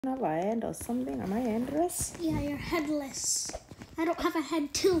have a hand or something? Am I handless? Yeah, you're headless. I don't have a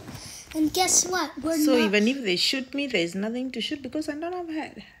head too. And guess what? So even if they shoot me, there's nothing to shoot because I don't have a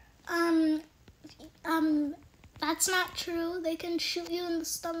head. That's not true. They can shoot you in the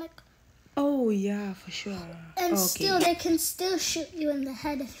stomach. Oh yeah, for sure. And still, they can still shoot you in the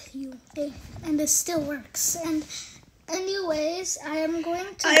head and it still works. And anyways, I am going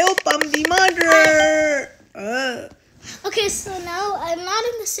to. I hope I'm the murderer. Okay, so now I'm not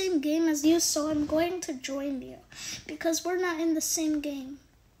in the same game as you, so I'm going to join you because we're not in the same game.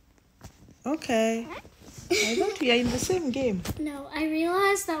 Okay. I thought we are in the same game. No, I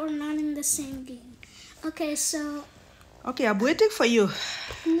realized that we're not in the same game. Okay, so. Okay, I'm waiting for you.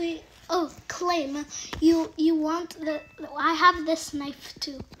 Claim. You want I have this knife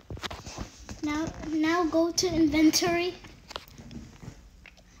too. Now go to inventory.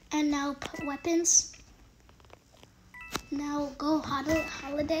 And now put weapons. Now go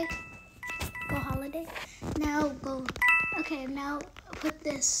holiday. Go holiday. Now go. Okay, now put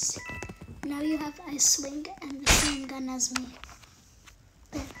this. Now you have I swing and the same gun as me.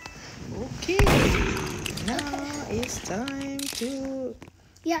 There. Okay. Now it's time to.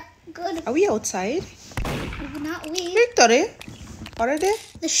 Yeah, good. Are we outside? Not we. Victory? Already?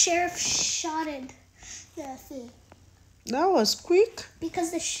 The sheriff shotted the thing. That was quick.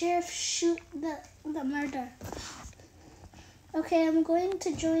 Because the sheriff shoot the murder. Okay, I'm going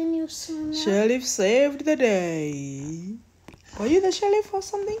to join you soon now. Sheriff saved the day. Were you the sheriff or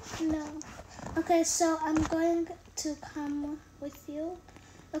something? No. Okay, so I'm going to come with you.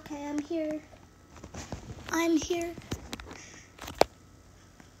 Okay, I'm here. I'm here.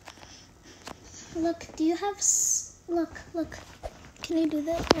 Look, do you have... Look. Can you do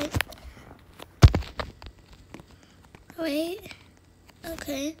that? Wait.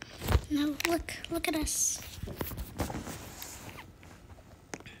 Okay. Now look at us.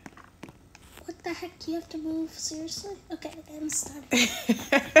 What the heck? You have to move? Seriously? Okay, I'm starting.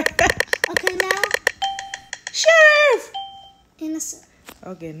 Okay, now. Sheriff! Innocent.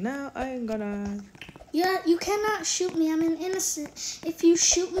 Okay, now I'm gonna... Yeah, you cannot shoot me. I'm an innocent. If you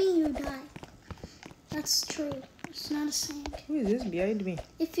shoot me, you die. That's true. It's not a saying. Who is this behind me?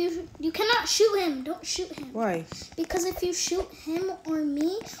 If you cannot shoot him. Don't shoot him. Why? Because if you shoot him or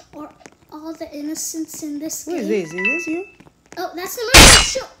me or all the innocents in this game. Who is this? Is this you? Oh, that's the murder.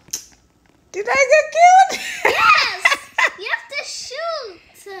 Shoot. Did I get killed? Yes. You have to shoot.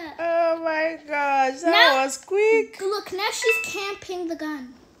 Oh my gosh, that was quick. Look, now she's camping the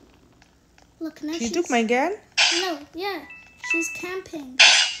gun. Look, now she took my gun? No, yeah. She's camping.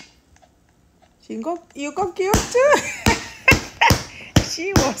 You got killed too?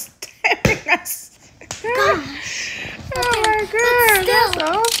 She was stabbing us. Gosh. Oh my god, that's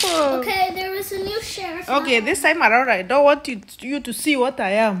awful. Okay, there was a new sheriff. Okay, this time around I don't want you to see what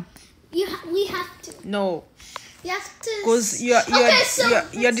I am. We have to. No. You have to. Because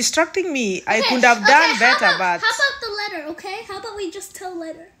you're distracting me. I could have done better, but... How about the letter, okay? How about we just tell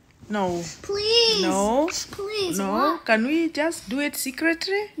letter? No. Please. No. Please. No. What? Can we just do it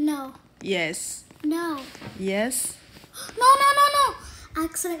secretly? No. Yes. No. Yes. No. I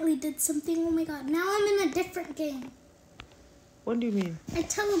accidentally did something. Oh my god. Now I'm in a different game. What do you mean? I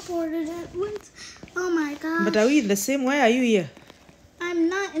teleported it once. Oh my god. But are we in the same? Why are you here? I'm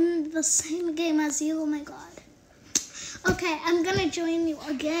not in the same game as you. Oh my god. Okay, I'm gonna join you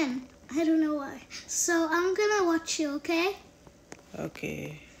again. I don't know why. So I'm gonna watch you, okay?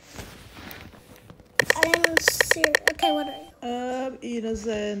 Okay. I am serious. Okay, what are you? I'm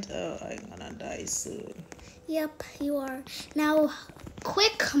innocent. Oh, I'm gonna die soon. Yep, you are. Now,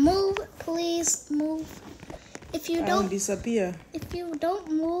 quick move, please move. If you I'll don't disappear. If you don't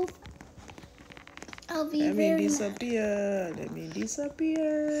move, I'll be Let very me disappear. Let me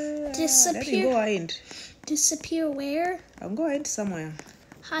disappear. Disappear. Let me go hide. Disappear where? I'm going somewhere.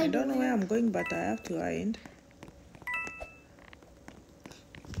 Hide I don't know where where? I'm going, but I have to hide.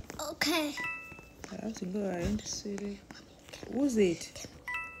 Okay. I have to go hide. Silly. Who's it?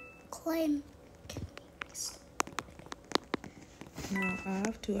 Claim. No, I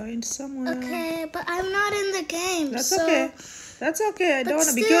have to hide somewhere. Okay, but I'm not in the game. That's so okay. That's okay. I don't want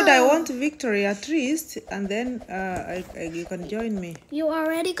to be killed. I want victory at least, and then you can join me. You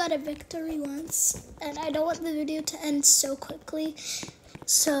already got a victory once, and I don't want the video to end so quickly.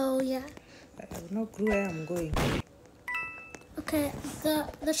 So yeah. I have no clue where I'm going. Okay,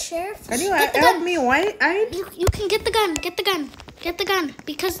 the sheriff. Can you help me? Why? You can get the gun. Get the gun. Get the gun.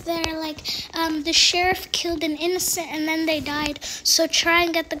 Because they're like the sheriff killed an innocent and then they died. So try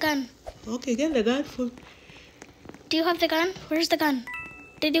and get the gun. Okay, get the gun. Do you have the gun? Where's the gun?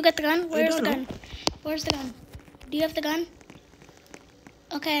 Did you get the gun? Where's the know. gun? Where's the gun? Do you have the gun?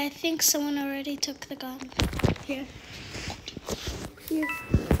 Okay, I think someone already took the gun. Here. Here.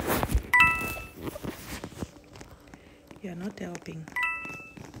 You're not helping.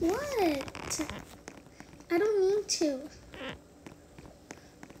 What? I don't need to.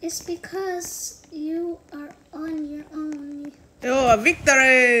 It's because you are on your own. Oh,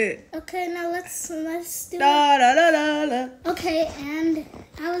 victory! Okay, now let's do it. Da, da, da, da, da. Okay, and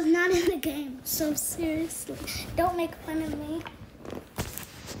I was not in the game, so seriously, don't make fun of me.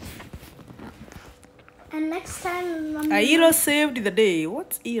 And next time, A hero saved the day.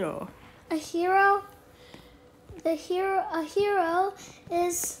 What's hero? a hero. A hero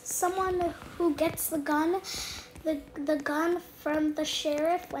is someone who gets the gun, the gun from the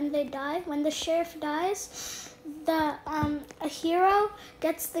sheriff when they die. When the sheriff dies, a hero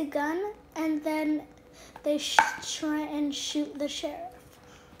gets the gun and then they try and shoot the sheriff.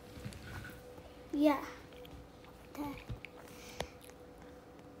 Yeah. Okay.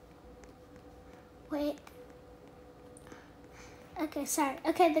 Wait. Okay, sorry.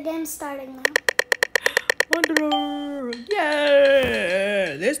 Okay, the game's starting now. Wanderer!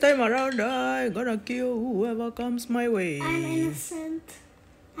 Yeah! This time around, I'm gonna kill whoever comes my way. I'm innocent.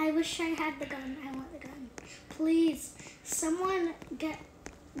 I wish I had the gun. I want the gun. Please, someone get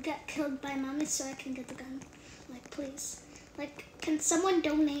killed by mommy so I can get the gun. Like, please. Like, can someone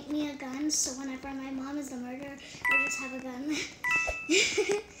donate me a gun so whenever my mom is the murderer, I just have a gun?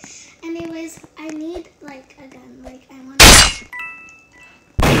 Anyways, I need, like, a gun. Like, I want to...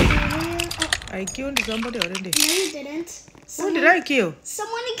 I killed somebody already. No, you didn't. Who did I kill?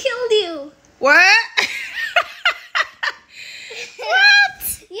 Someone killed you. What?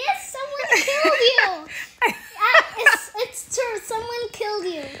 What? Yes, someone killed you. It's true. Someone killed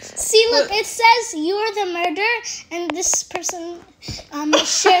you. See, look. It says you are the murderer, and this person,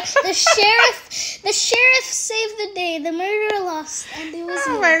 the sheriff saved the day. The murderer lost, and it was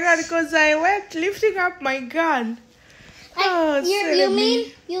Oh you. my god! Because I went lifting up my gun. You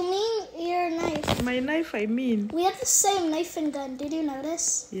mean your knife? My knife, I mean. We have the same knife and gun. Did you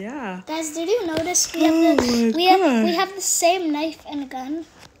notice? Yeah. Guys, did you notice we have the same knife and gun?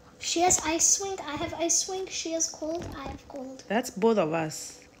 She has ice swing. I have ice swing. She has cold. I have cold. That's both of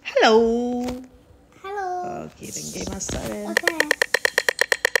us. Hello. Hello. Okay, the game has started. Okay.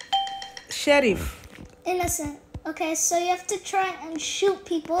 Sheriff. Innocent. Okay, so you have to try and shoot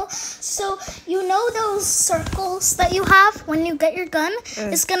people. So you know those circles that you have when you get your gun?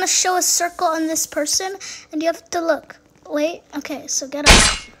 It's gonna show a circle on this person, and you have to look. Wait. Okay, so get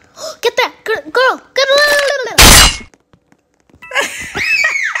up. Get that girl. Get.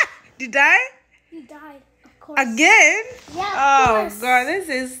 Did I? You died, of course. Again? Yeah, Oh of course. god, this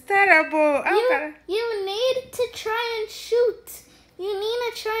is terrible. You need to try and shoot. You need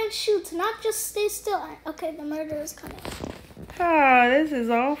to try and shoot, not just stay still. Okay, the murderer is coming. Oh, this is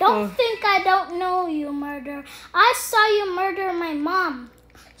awful. Don't think I don't know you, murderer. I saw you murder my mom,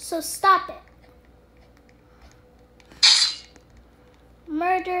 so stop it.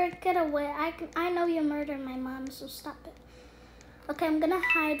 Murder, get away. I know you murdered my mom, so stop it. Okay, I'm gonna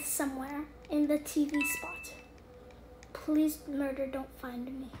hide somewhere in the TV spot. Please, murder, don't find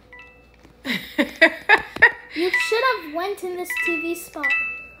me. You should have went in this TV spot.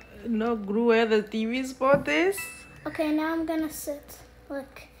 No clue where the TV spot is? Okay, now I'm gonna sit.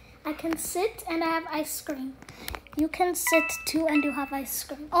 Look, I can sit and I have ice cream. You can sit too and you have ice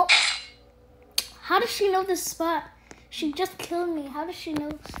cream. Oh, how does she know this spot? She just killed me. How does she know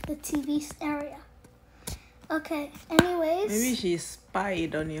the TV area? Okay, anyways. Maybe she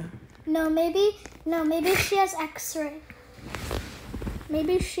spied on you. No, maybe she has X-ray.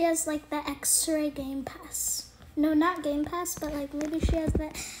 Maybe she has like the X-ray Game Pass. No, not Game Pass, but like maybe she has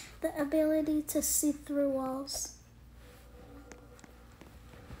the ability to see through walls.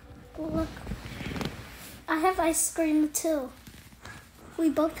 Look, I have ice cream too. We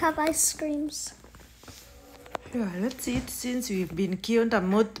both have ice creams. Yeah, let's eat since we've been killed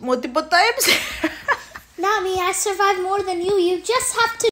multiple times. Not me, I survived more than you. You just have to